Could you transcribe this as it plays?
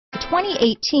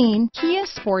2018 Kia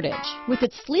Sportage. With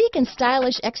its sleek and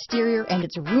stylish exterior and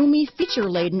its roomy,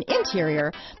 feature-laden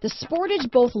interior, the Sportage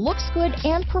both looks good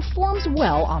and performs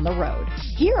well on the road.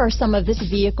 Here are some of this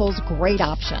vehicle's great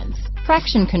options: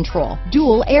 traction control,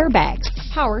 dual airbags,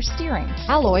 power steering,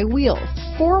 alloy wheels,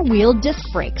 four-wheel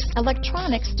disc brakes,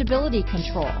 electronic stability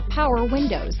control, power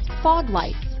windows, fog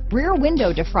lights, rear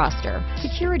window defroster,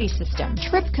 security system,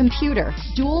 trip computer,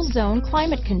 dual zone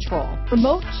climate control,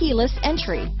 remote keyless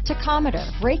entry, tachometer,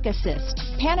 brake assist,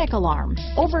 panic alarm,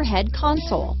 overhead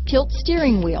console, tilt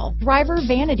steering wheel, driver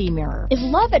vanity mirror. Is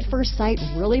love at first sight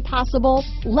really possible?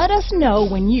 Let us know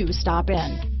when you stop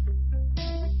in.